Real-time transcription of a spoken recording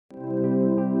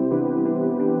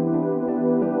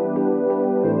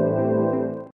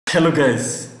Hello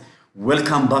guys,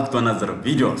 welcome back to another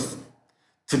videos.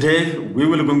 Today we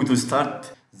will going to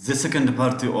start the second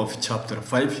part of chapter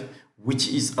 5, which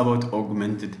is about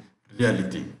augmented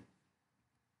reality.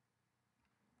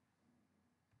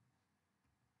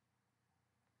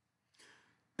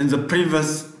 In the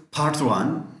previous part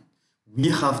 1, we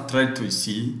have tried to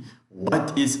see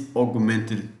what is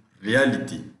augmented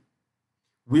reality.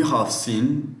 We have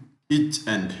seen each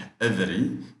and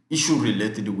every issue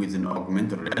related with an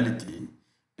augmented reality,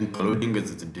 including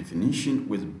the definition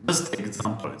with best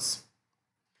examples.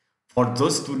 For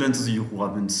those students who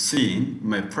haven't seen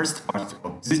my first part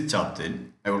of this chapter,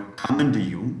 I will recommend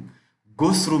you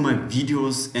go through my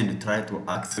videos and try to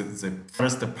access the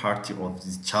first part of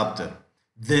this chapter.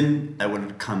 Then I will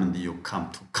recommend you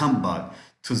come back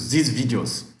to these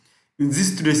videos. In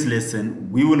this today's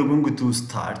lesson, we will going to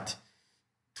start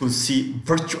to see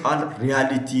virtual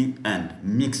reality and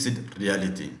mixed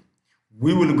reality.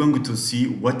 We will going to see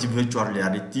what virtual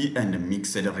reality and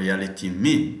mixed reality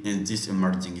mean in this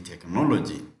emerging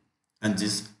technology and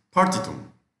this part 2.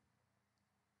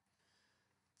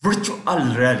 Virtual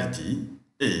reality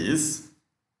is,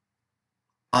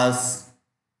 as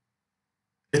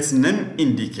its name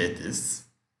indicates,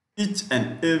 each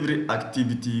and every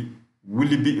activity will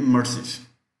be immersive.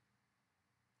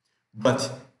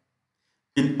 But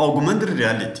in augmented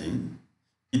reality,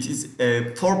 it is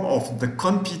a form of the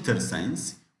computer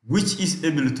science which is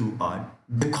able to add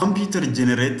the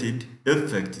computer-generated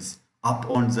effects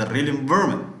upon the real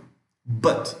environment.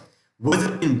 But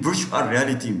whether in virtual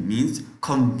reality means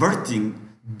converting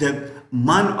the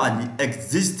manually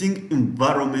existing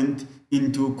environment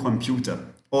into computer,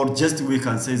 or just we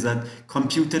can say that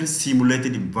computer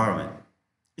simulated environment.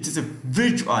 It is a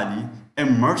virtually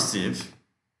immersive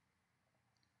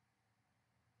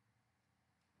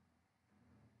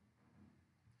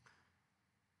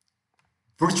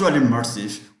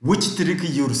which trick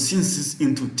your senses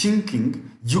into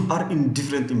thinking you are in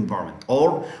different environment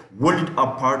or world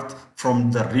apart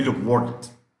from the real world.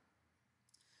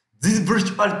 This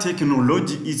virtual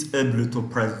technology is able to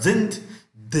present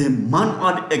the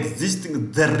manual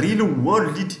existing the real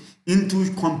world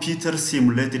into computer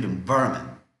simulated environment.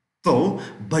 So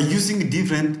by using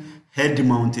different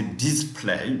head-mounted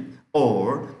display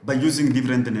or by using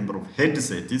different number of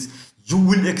headsets, you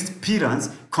will experience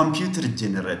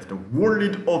computer-generated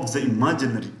world of the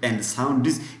imaginary and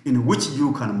sounds in which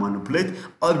you can manipulate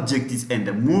objects and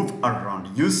move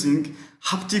around using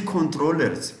haptic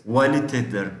controllers while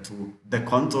tethered to the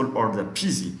console or the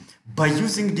PC. By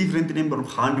using different number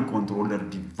of hand controller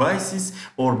devices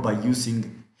or by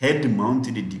using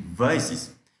head-mounted devices,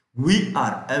 we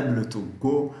are able to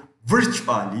go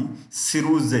virtually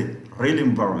through the real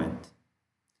environment.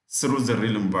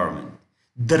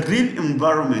 The real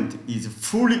environment is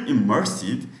fully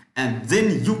immersive, and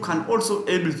then you can also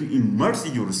able to immerse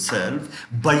yourself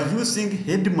by using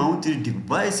head-mounted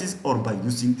devices or by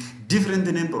using different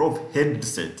number of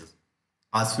headsets,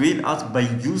 as well as by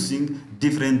using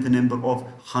different number of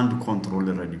hand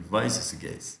controller devices,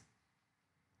 guys.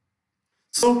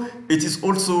 So it is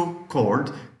also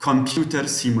called computer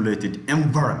simulated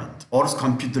environment or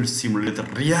computer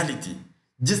simulated reality.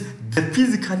 Just the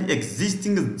physically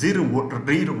existing real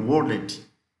world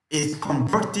is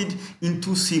converted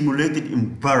into simulated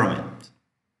environment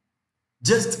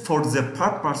just for the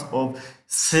purpose of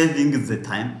saving the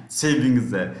time, saving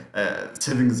the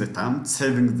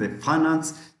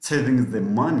finance, saving the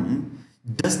money.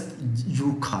 Just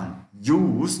you can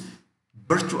use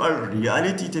virtual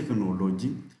reality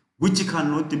technology which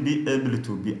cannot be able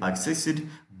to be accessed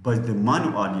by the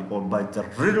manually or by the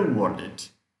real world,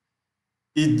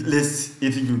 unless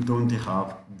if you don't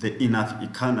have the enough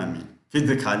economy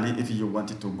physically, if you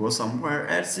wanted to go somewhere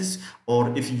else,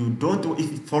 or if you don't,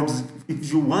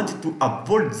 if you want to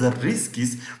avoid the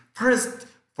risks. First,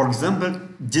 for example,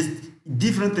 just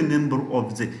different number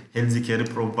of the healthcare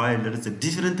providers,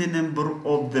 different number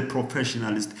of the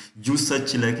professionals use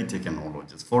such like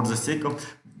technologies for the sake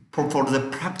of for the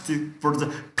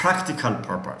practical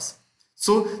purpose.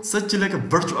 So such like a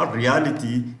virtual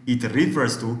reality, it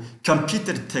refers to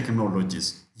computer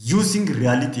technologies using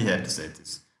reality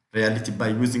headsets. By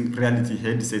using reality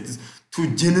headsets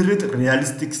to generate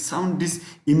realistic sounds,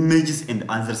 images, and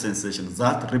other sensations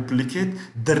that replicate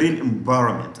the real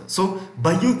environment. So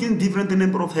by using different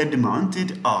number of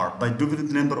head-mounted or by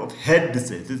different number of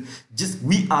headsets, just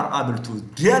we are able to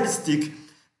realistic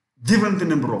different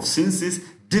number of senses,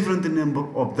 different number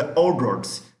of the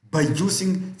odors, by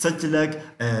using such like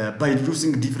by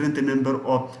using different number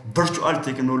of virtual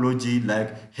technology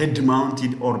like head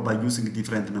mounted or by using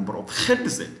different number of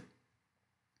headsets.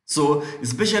 So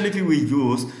especially if we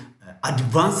use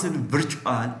advanced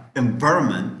virtual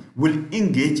environment, will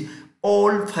engage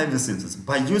all five senses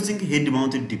by using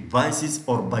head-mounted devices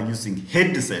or by using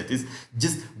headsets.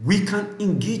 Just we can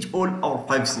engage all our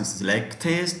five senses like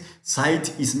taste, sight,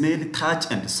 smell, touch,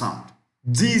 and sound.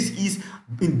 This is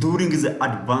during the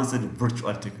advanced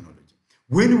virtual technology.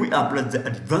 When we apply the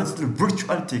advanced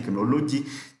virtual technology,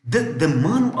 the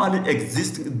manually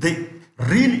existing, the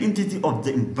real entity of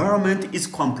the environment is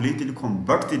completely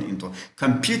converted into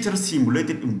computer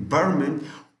simulated environment,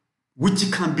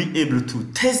 which can be able to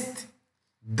test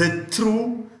the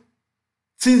true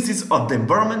senses of the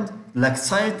environment like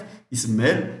sight,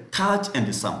 smell, touch,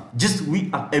 and sound. Just we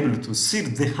are able to see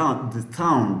the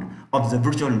sound of the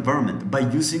virtual environment by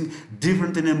using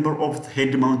different number of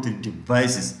head-mounted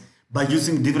devices, by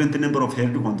using different number of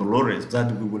head controllers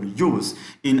that we will use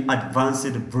in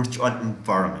advanced virtual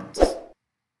environments.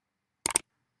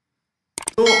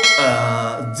 So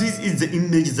this is the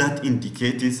image that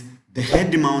indicates the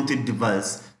head-mounted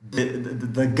device.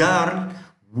 The girl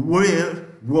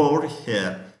wore her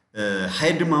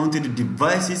head-mounted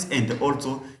devices, and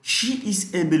also she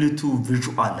is able to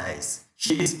visualize.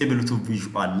 She is able to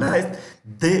visualize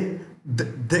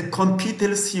the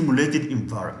computer simulated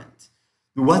environment.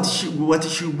 What she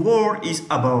wore is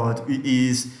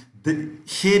the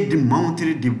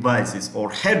head-mounted devices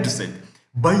or headset.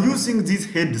 By using this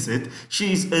headset,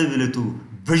 she is able to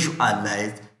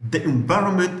visualize the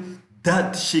environment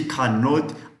that she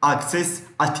cannot access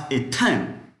at a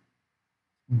time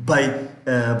by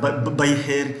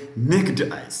her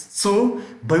naked eyes. So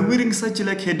by wearing such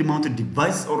like head-mounted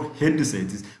devices or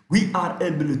headsets, we are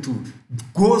able to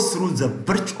go through the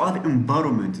virtual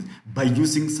environment by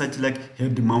using such like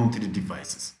head-mounted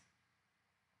devices.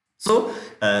 So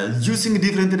using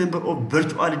different number of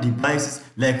virtual devices,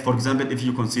 like for example, if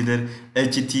you consider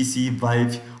HTC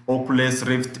Vive, Oculus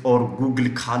Rift, or Google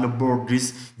Cardboard,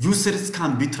 users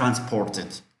can be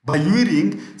transported by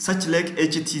wearing such like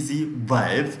HTC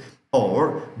Vive,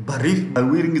 or by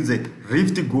wearing the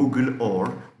Rift Google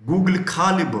or Google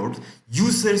Cardboard.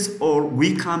 Users or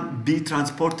we can be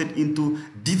transported into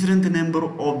different number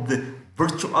of the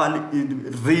virtual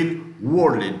real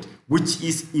world, which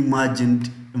is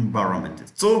imagined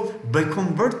environment. So by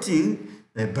converting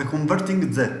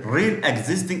the real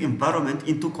existing environment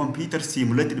into computer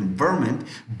simulated environment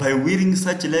by wearing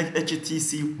such like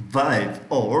HTC Vive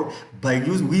or by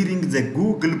wearing the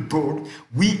Google board,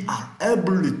 we are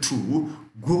able to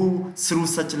go through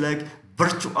such like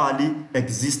virtually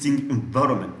existing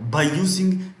environment by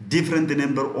using different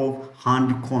number of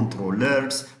hand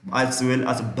controllers, as well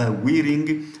as by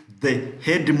wearing the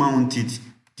head-mounted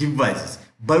devices.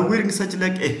 By wearing such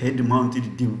like a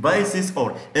head-mounted devices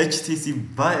or HTC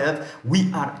Vive,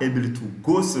 we are able to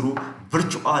go through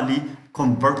virtually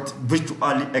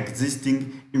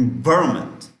existing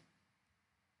environment.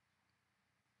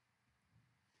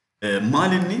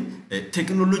 Maalinni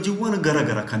teknooloojiiwwan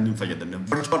garaagaraa kanneen fayyadamne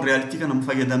virtual reality kana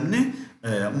fayyadamne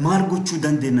maal gochuu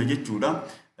dandeenya jechuudha.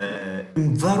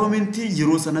 Environmentii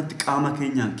yeroo sanatti qaama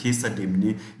keenyaan keessa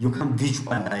deemne yookaan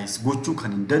visualize gochuu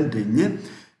kan hin dandeenye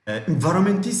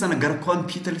environmentii sana gara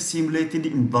computer simulated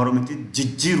environment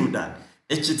jijjiiruudhaan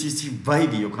HTC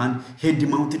Vive yookaan head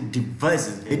mounted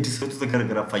devices headsets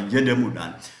garaagaraa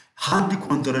fayyadamuudhaan hand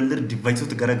controller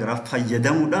devices garaagaraa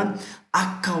fayyadamuudhaan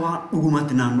akka waan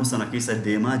dhugumatti naannoo sana keessa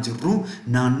deemaa jirru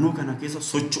naannoo kana keessa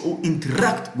socho'uu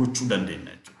interact gochuu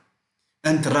dandeenya jechuudha.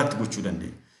 Interact gochuu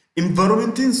dandeenya.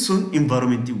 Environmentiin sun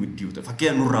environmentii widdiyoota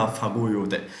fakkeenya nurraa fagoo yoo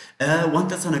ta'e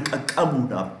wanta sana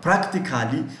qaqqabuudhaaf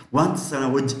practically wanta sana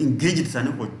wajji engaged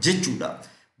sana hojjechuudhaaf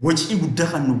wajji guddaa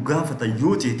kan nu gaafata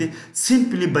yoo ta'e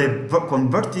simply by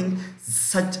converting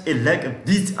such a like a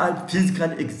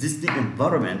physical existing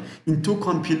environment into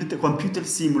computer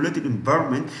simulated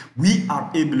environment, we are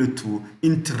able to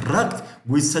interact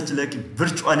with such like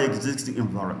virtually existing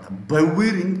environment by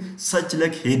wearing such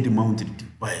like head mounted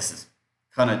devices.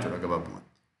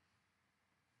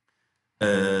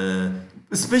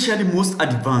 Especially most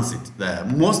advanced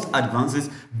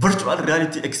virtual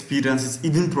reality experiences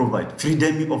even provide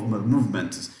freedom of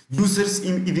movement. Users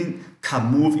even can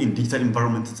move in digital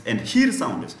environments and hear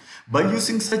sounds by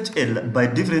using by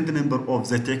different number of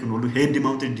the technology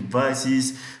head-mounted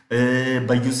devices,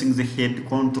 by using the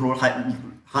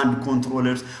hand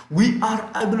controllers. We are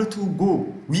able to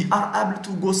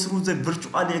go through the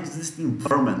virtually existing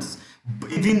environments.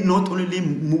 Even not only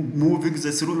moving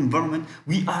the through environment,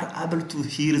 we are able to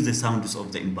hear the sounds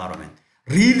of the environment.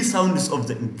 Real sounds of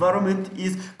the environment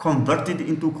is converted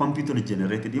into computer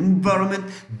generated environment.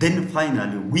 Then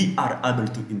finally we are able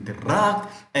to interact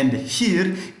and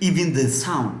hear even the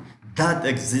sound that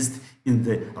exist in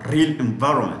the real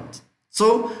environment.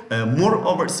 So,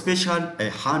 moreover, special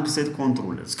handset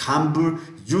controllers can be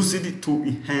used to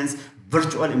enhance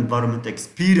virtual environment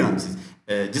experiences.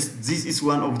 Just this is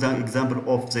one of the example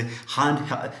of the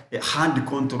hand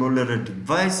controller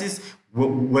devices,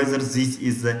 whether this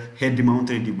is a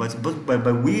head-mounted device, but by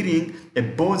wearing a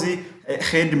body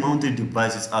head-mounted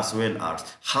devices as well as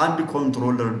hand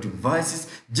controller devices,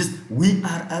 just we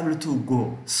are able to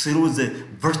go through the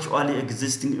virtually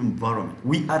existing environment.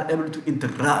 We are able to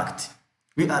interact.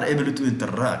 We are able to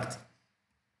interact.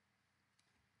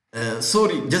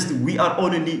 Sorry, just we are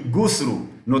only go through,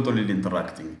 not only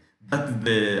interacting. That's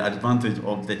the advantage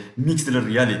of the mixed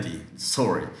reality.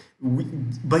 Sorry,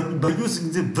 by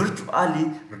using the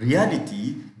virtual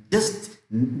reality, just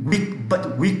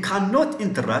but we cannot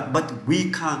interact, but we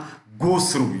can go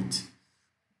through it.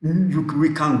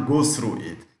 We can go through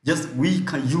it. Just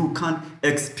you can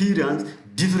experience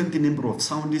different number of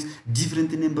sounds,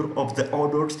 different number of the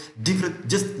odors, different.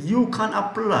 Just you can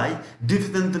apply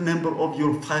different number of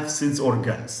your five sense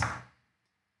organs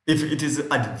if it is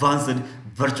advanced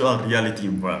virtual reality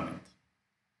environment.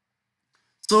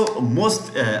 So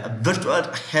most virtual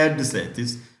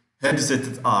headsets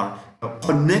are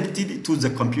connected to the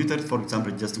computer. For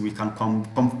example, just we can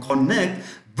connect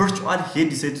virtual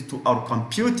headset to our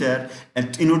computer,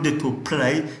 and in order to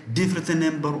play different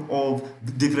number of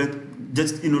different,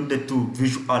 just in order to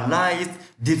visualize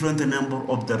different number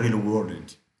of the real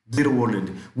world,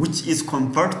 which is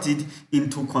converted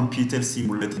into computer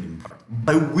simulated environment.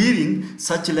 By wearing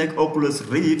such like Oculus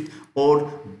Rift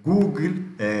or Google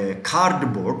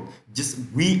Cardboard, just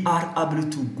we are able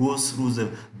to go through the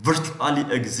virtually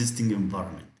existing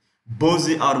environment. Both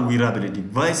are wearable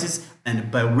devices,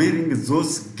 and by wearing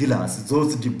those glasses,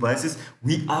 those devices,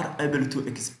 we are able to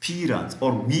experience,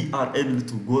 or we are able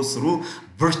to go through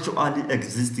virtually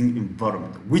existing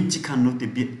environment, which cannot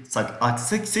be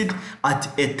accessed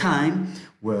at a time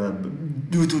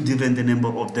due to different number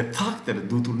of the factors,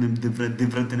 due to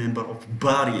different number of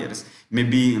barriers.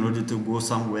 Maybe in order to go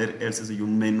somewhere else, you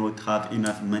may not have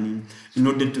enough money. In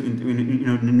order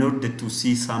to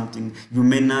see something, you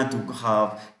may not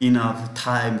have enough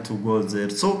time to go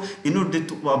there. So in order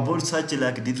to avoid such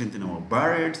like different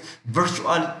barriers,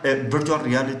 virtual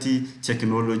reality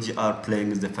technology are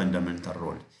playing the fundamental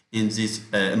role in this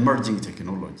emerging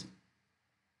technology.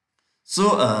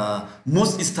 So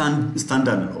most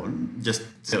standalone, just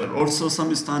there are also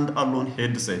some standalone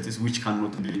headsets which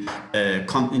cannot be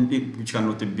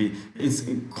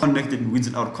connected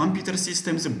with our computer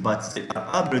systems, but they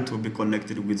are able to be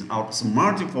connected with our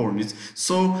smartphones.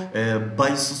 So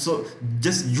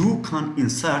just you can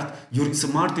insert your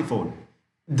smartphone,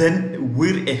 then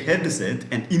wear a headset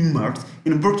and immerse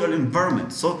in a virtual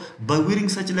environment. So by wearing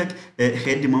such like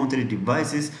head-mounted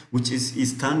devices, which is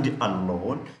standing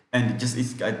alone and just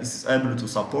is able to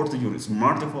support your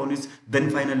smartphones, then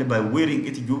finally by wearing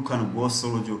it, you can go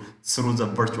through the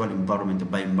virtual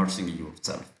environment by immersing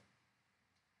yourself.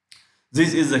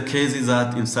 This is the case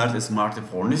that insert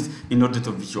smartphones in order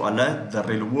to visualize the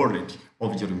real world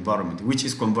of your environment, which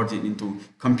is converted into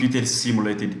computer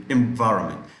simulated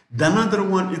environment. The another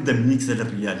one is the mixed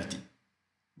reality.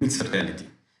 Mixed reality.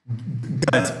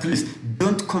 Guys, please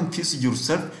don't confuse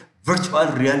yourself virtual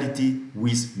reality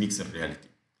with mixed reality.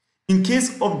 In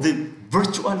case of the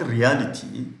virtual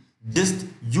reality, just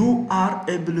you are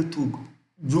able to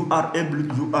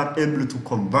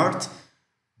convert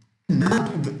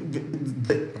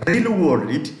the real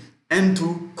world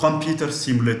into computer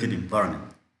simulated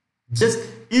environment. Just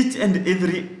each and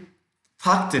every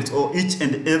factor or each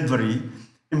and every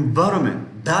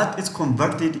environment that is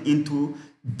converted into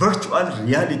virtual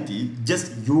reality,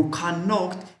 just you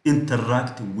cannot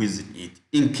interact with it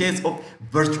in case of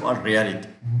virtual reality.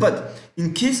 But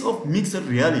in case of mixed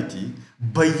reality,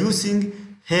 by using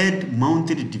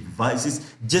head-mounted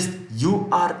devices, just you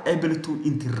are able to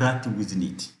interact with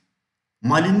it.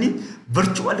 Malinni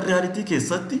virtual reality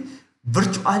keessatti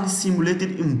virtual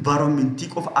simulated environment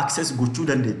of access gochuu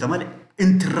dandeetta malee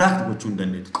interact gochuu hin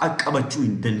dandeettu, qaqqabachuu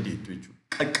hin dandeettu jechuudha.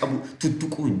 Qaqqabu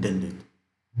tuttuquu hin dandeettu.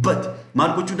 But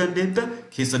maal gochuu dandeetta?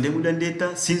 Keessa deemuu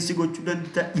dandeetta, siinsi gochuu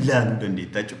dandeetta, ilaaluu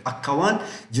dandeetta jechuudha. Akka waan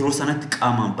yeroo sanatti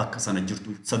qaamaan bakka sana jirtu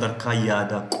sadarkaa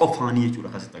yaadaa qofaanii jechuudha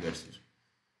akkasitti agarsiisu.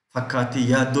 Fakkaattii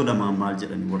yaaddoodha maal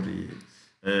jedhani warri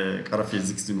qara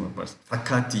fiiziksii nu barbaachisa.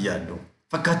 Fakkaattii yaaddoo.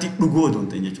 Fakkaattii dhugoo doon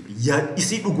ta'e jechuudha.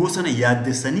 Isii dhugoo sana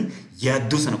yaaddessanii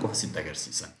yaaddoo sana qofa sitti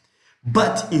agarsiisan.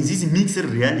 But in this mixed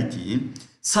reality,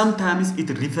 sometimes it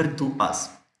refers to as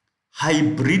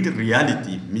hybrid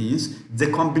reality, means the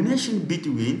combination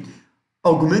between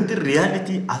augmented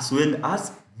reality as well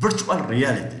as virtual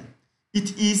reality.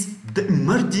 It is the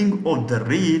merging of the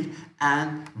real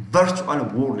and virtual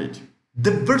world.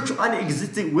 The virtual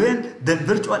existing when the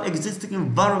virtual existing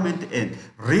environment and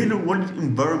real world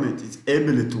environment is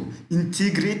able to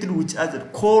integrate with each other,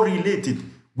 correlated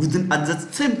within at the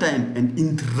same time and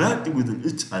interact with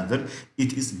each other,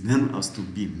 it is known as to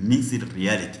be mixed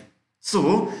reality.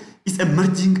 So it's a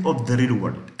merging of the real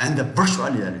world and the virtual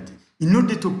reality in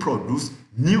order to produce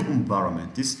new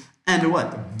environments and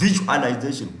what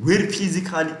visualization where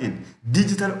physical and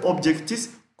digital objects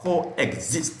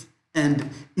coexist and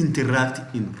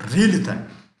interact in real time.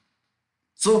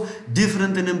 So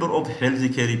different number of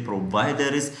healthcare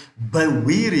providers by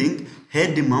wearing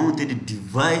head-mounted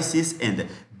devices and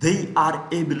they are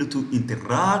able to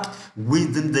interact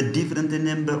within the different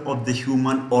number of the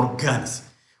human organs,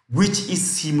 which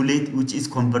is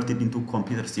converted into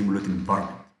computer simulated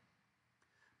environment.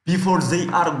 Before they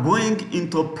are going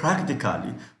into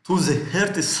practically to the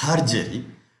heart surgery,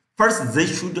 first they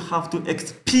should have to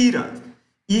experience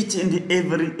each and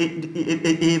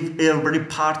every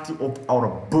part of our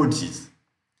bodies,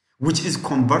 which is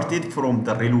converted from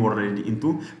the real world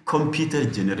into computer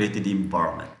generated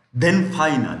environment. Then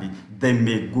finally, they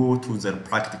may go to the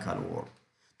practical world.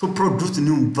 To produce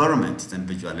new environments and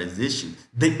visualization,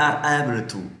 they are able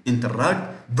to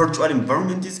interact virtual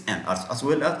environments and as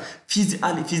well as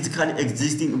physically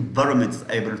existing environments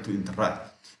are able to interact.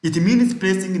 It means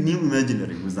placing new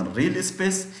imagery within real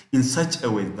space in such a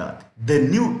way that the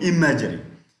new imagery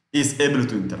is able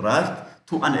to interact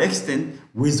to an extent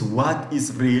with what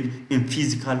is real in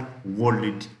physical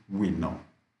world we know.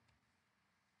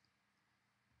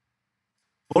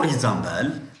 For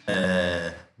example,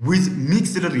 with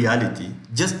mixed reality,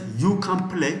 just you can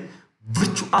play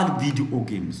virtual video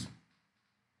games.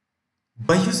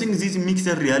 By using this mixed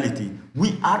reality,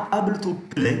 we are able to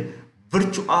play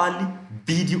virtual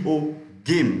video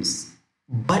games.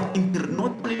 Not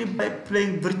only by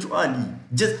playing virtually,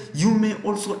 just you may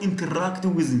also interact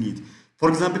with it. For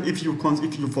example, if you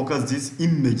focus these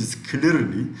images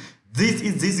clearly, this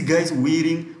is these guys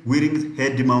wearing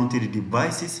head-mounted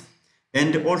devices,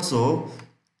 and also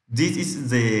this is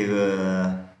the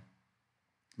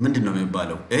ምንድነው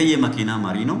የሚባለው የመኪና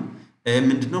ማሪ ነው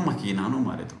ምንድነው መኪና ነው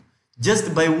ማለት ነው. Just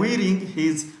by wearing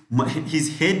his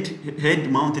head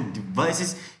mounted devices,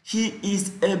 he is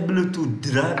able to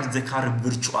drive the car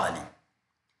virtually.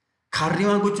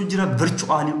 Carrimagochu jira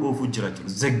virtually ofu jirachu.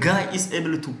 The guy is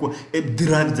able to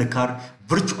drive the car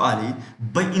virtually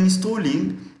by installing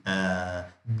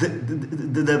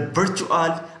the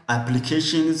virtual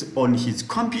applications on his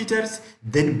computers.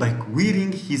 Then by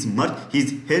wearing his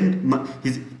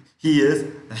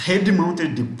head-mounted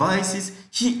devices,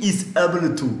 he is able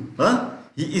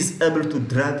to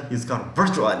drive his car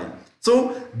virtually. So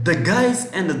the guys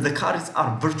and the cars are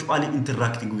virtually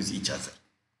interacting with each other.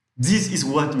 This is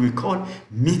what we call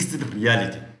mixed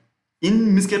reality. In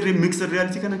mixed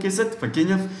reality kana keessatti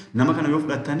fakkeenyaaf nama kana yoo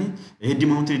fudhattani head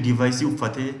mounted device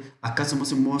uffatee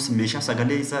akkasumas immoo meeshaa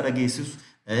sagalee isaa dhageessisu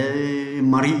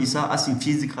marii isaa asii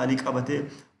physically qabatee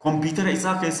computer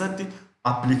isaa keessatti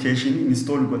application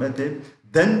install godhatee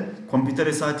then computer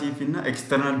isaatiif inna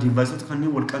external devices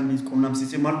kanneen wal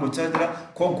qunnamsiisee maal gochaa jira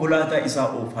konkolaataa isaa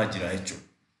oofaa jira jechuudha.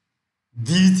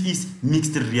 This is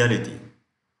mixed reality,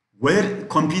 where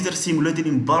computer simulated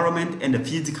environment and the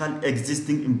physical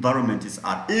existing environments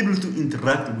are able to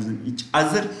interact with each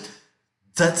other.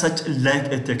 That such like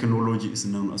a technology is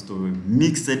known as to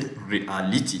mixed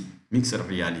reality. Mixed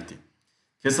reality.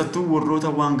 Keessattuu warroota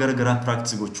waan garagaraa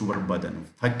practice gochuu barbaadan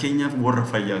fakkeenyaaf warra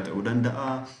fayyaa ta'uu danda'a,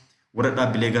 warra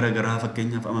dhaabbilee garagaraa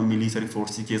fakkeenyaaf ama military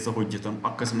force keessa hojjetan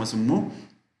akkasumas immoo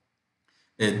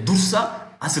dursa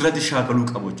asirratti shaakaluu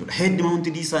qabu jechuudha. Head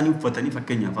mounted isaanii uffatanii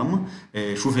fakkeenyaaf amma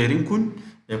shufeeriin kun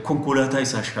konkolaataa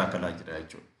isaa shaakalaa jira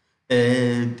jechuudha.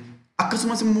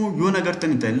 Akkasumas immoo yoo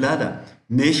nagartan ta'e laala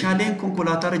meeshaaleen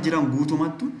konkolaataa irra jiran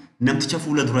guutumatti namticha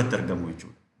fuula duratti argamu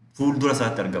jechuudha. Fuuldura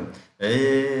isaatti argamu.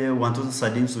 Wantoota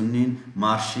sadeen sunniin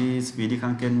maarshii speedii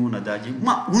kan kennu nadaajii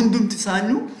hundumti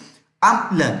isaanii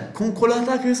amla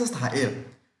konkolaataa keessa taa'eera.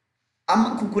 Amma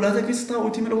konkolaataa keessa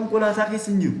taa'uutii mala konkolaataa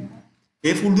keessa hin jiru.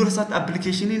 Fuuldura isaatti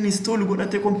application install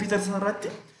godhatee computer isaarratti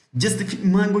just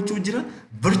maan gochuu jira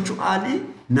virtually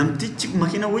namtichi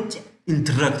makina wajjin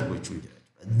interact gochuu jira.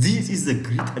 This is the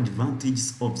great advantages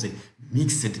of the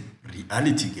mixed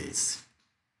reality, guys.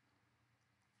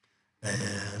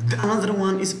 The another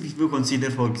one is if we consider,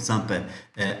 for example,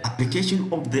 application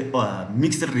of the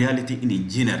mixed reality in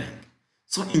engineering.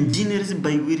 So engineers,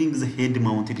 by wearing the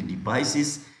head-mounted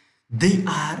devices, they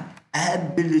are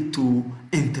able to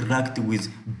interact with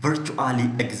virtually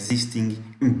existing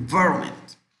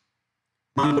environment.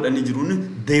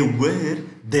 They wear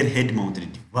their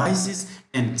head-mounted devices,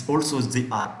 and also they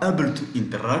are able to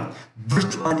interact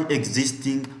virtually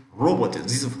existing robots.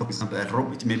 This is, for example, a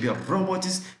robot. It may be a robot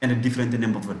and a different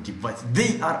number of devices.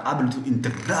 They are able to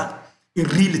interact in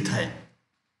real time.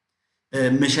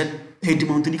 Meeshaa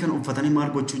head-mounted kan uffatanii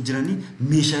maal gochuu jiranii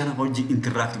meeshaa kana hojii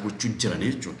interact gochuu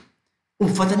jiranii jechuudha.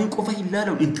 Uffatanii qofa hin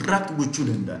ilaaluun interact gochuu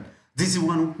danda'an. This is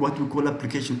what we call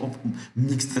application of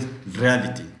mixed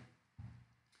reality.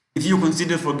 If you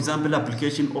consider, for example,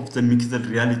 application of the mixed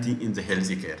reality in the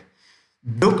healthcare,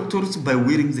 doctors by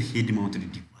wearing the head-mounted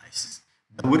devices.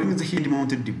 By wearing the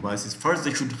head-mounted devices, first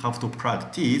they should have to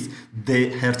practice the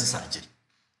heart surgery.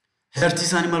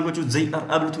 Heart animal, they are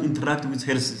able to interact with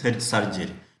heart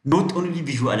surgery. Not only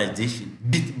visualization,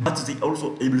 but they are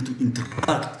also able to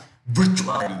interact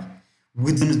virtually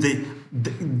within the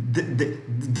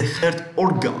heart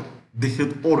organ. The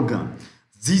heart organ.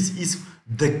 This is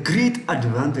the great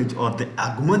advantage of the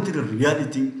augmented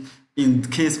reality in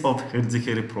case of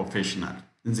healthcare professional,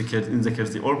 in the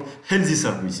case of health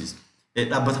services.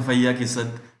 Dhaabbata fayyaa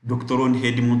keessatti doktoroonni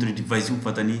head-mounted device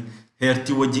uffatanii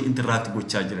heertii wajjin interact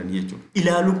gochaa jiran jechuudha.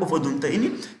 Ilaaluu qofa osoo hin ta'in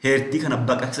heertii kana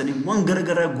baqaqsanii waan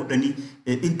garagaraa godhanii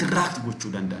interact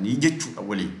gochuu danda'anii jechuudha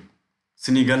waliin.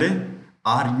 Sinigale,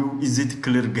 is it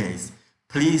clear, guys?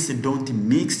 Please don't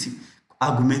mix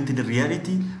augmented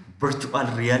reality, virtual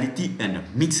reality, and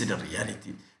mixed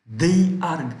reality.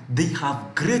 They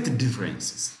have great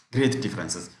differences.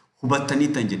 Hubattanii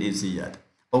tan jedheen si yaada.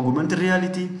 Augmented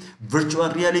reality, virtual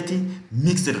reality,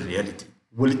 mixed reality.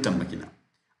 Walitti makina.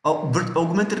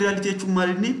 Augmented reality jechuun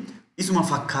maalinni isuma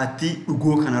fakkaattii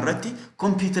dhugoo kanarratti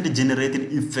computer generated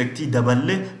effect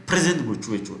dabalee present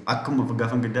gochuu jechuudha. Akkuma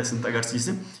gaafan gaddaa isin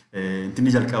agarsiise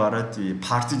intinni jalqabaarratti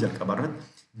paartii jalqabaarratti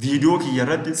viidiyoo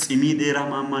kiyyarratti tsimii dheeraa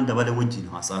maammaan dabalee wajjin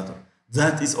haasaa ture.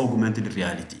 That is augmented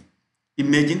reality.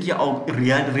 Imagine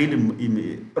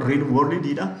real world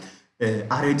dida.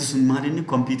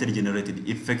 Computer generated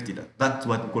effect. That's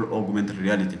what we call augmented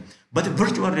reality. But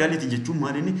virtual reality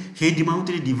jechuun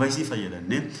head-mounted device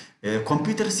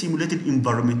computer simulated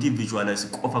environment visualize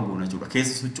qofa goona jechuudha.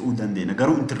 Keessa socho'uu dandeenya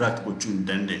garuu interact gochuu hin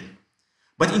dandeenye.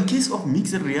 But in case of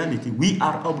mixed reality, we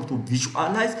are able to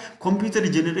visualize computer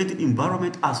generated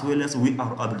environment as well as we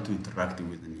are able to interact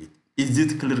with it. Is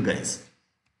it clear, guys?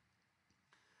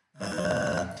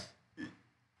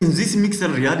 In this mixed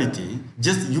reality,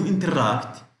 just you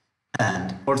interact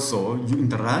and also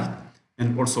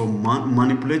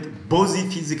manipulate both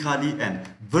physically and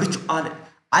virtual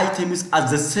items at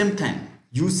the same time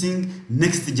using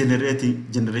next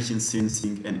generation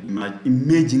sensing and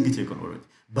imaging technology.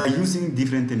 By using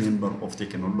different number of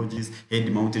technologies,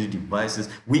 head-mounted devices,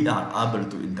 we are able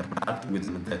to interact with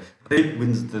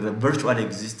the virtual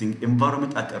existing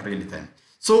environment at a real time.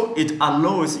 So it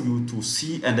allows you to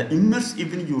see and immerse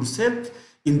even yourself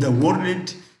in the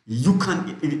world. You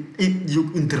can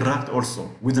interact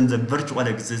also within the virtual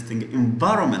existing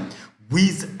environment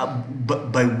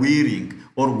by wearing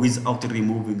or without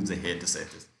removing the headset.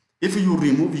 If you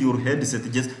remove your headset,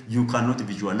 you cannot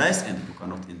visualize and you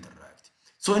cannot interact.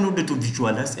 So in order to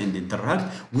visualize and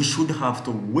interact, we should have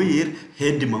to wear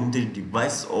head-mounted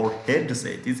devices or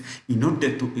headsets in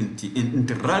order to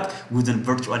interact with the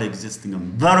virtual existing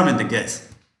environment, guys.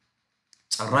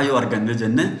 Rayo arganne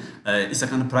jenne isa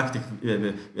kana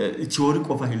theory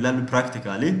qofa hilaalu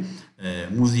practically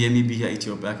muziyeemii biyya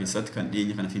Itoophiyaa keessatti kan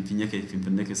dhiyeenya kana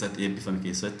Finfinnee keessatti eebbifame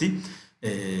keessatti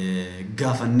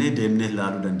gaafannee deemnee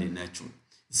ilaaluu dandeenya jechuudha.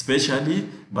 Especially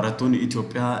barattoonni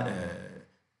Itoophiyaa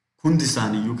hundi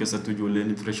isaaniiyyuu keessattuu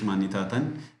ijoolleen freshman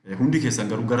taatan hundi keessan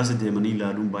garuu garasa deemanii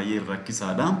ilaaluun baay'ee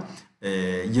rakkisaadha.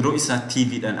 Yeroo isaa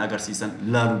TVdhaan agarsiisan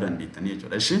ilaaluu dandeettanii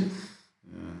jechuudha.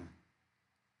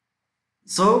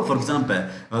 So, for example,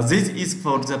 this is,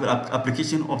 for example,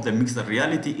 application of the mixed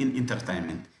reality in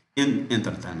entertainment.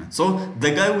 So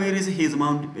the guy wears his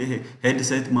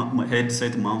headset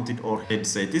mounted or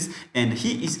headsets, and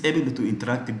he is able to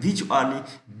interact visually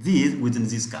within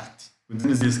this card.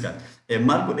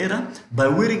 By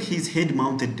wearing his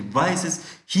head-mounted devices,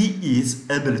 he is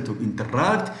able to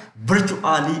interact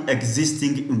virtually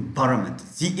existing environment.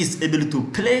 He is able to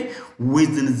play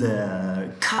within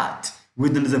the card.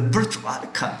 Within the virtual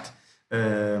card.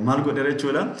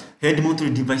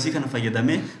 Head-mounted device kana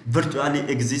fayyadame virtually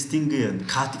existing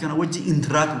card kana wajjin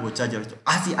interact gochaa jira jechuudha.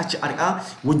 Asii achi ari'aa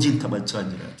wajjin taphachaa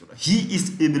jira jechuudha. He is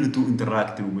able to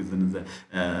interact within the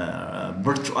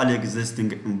virtually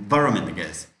existing environment,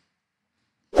 guys.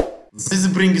 This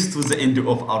brings to the end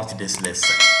of our today's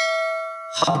lesson.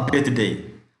 Have a great day.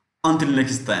 Until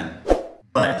next time.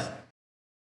 Bye.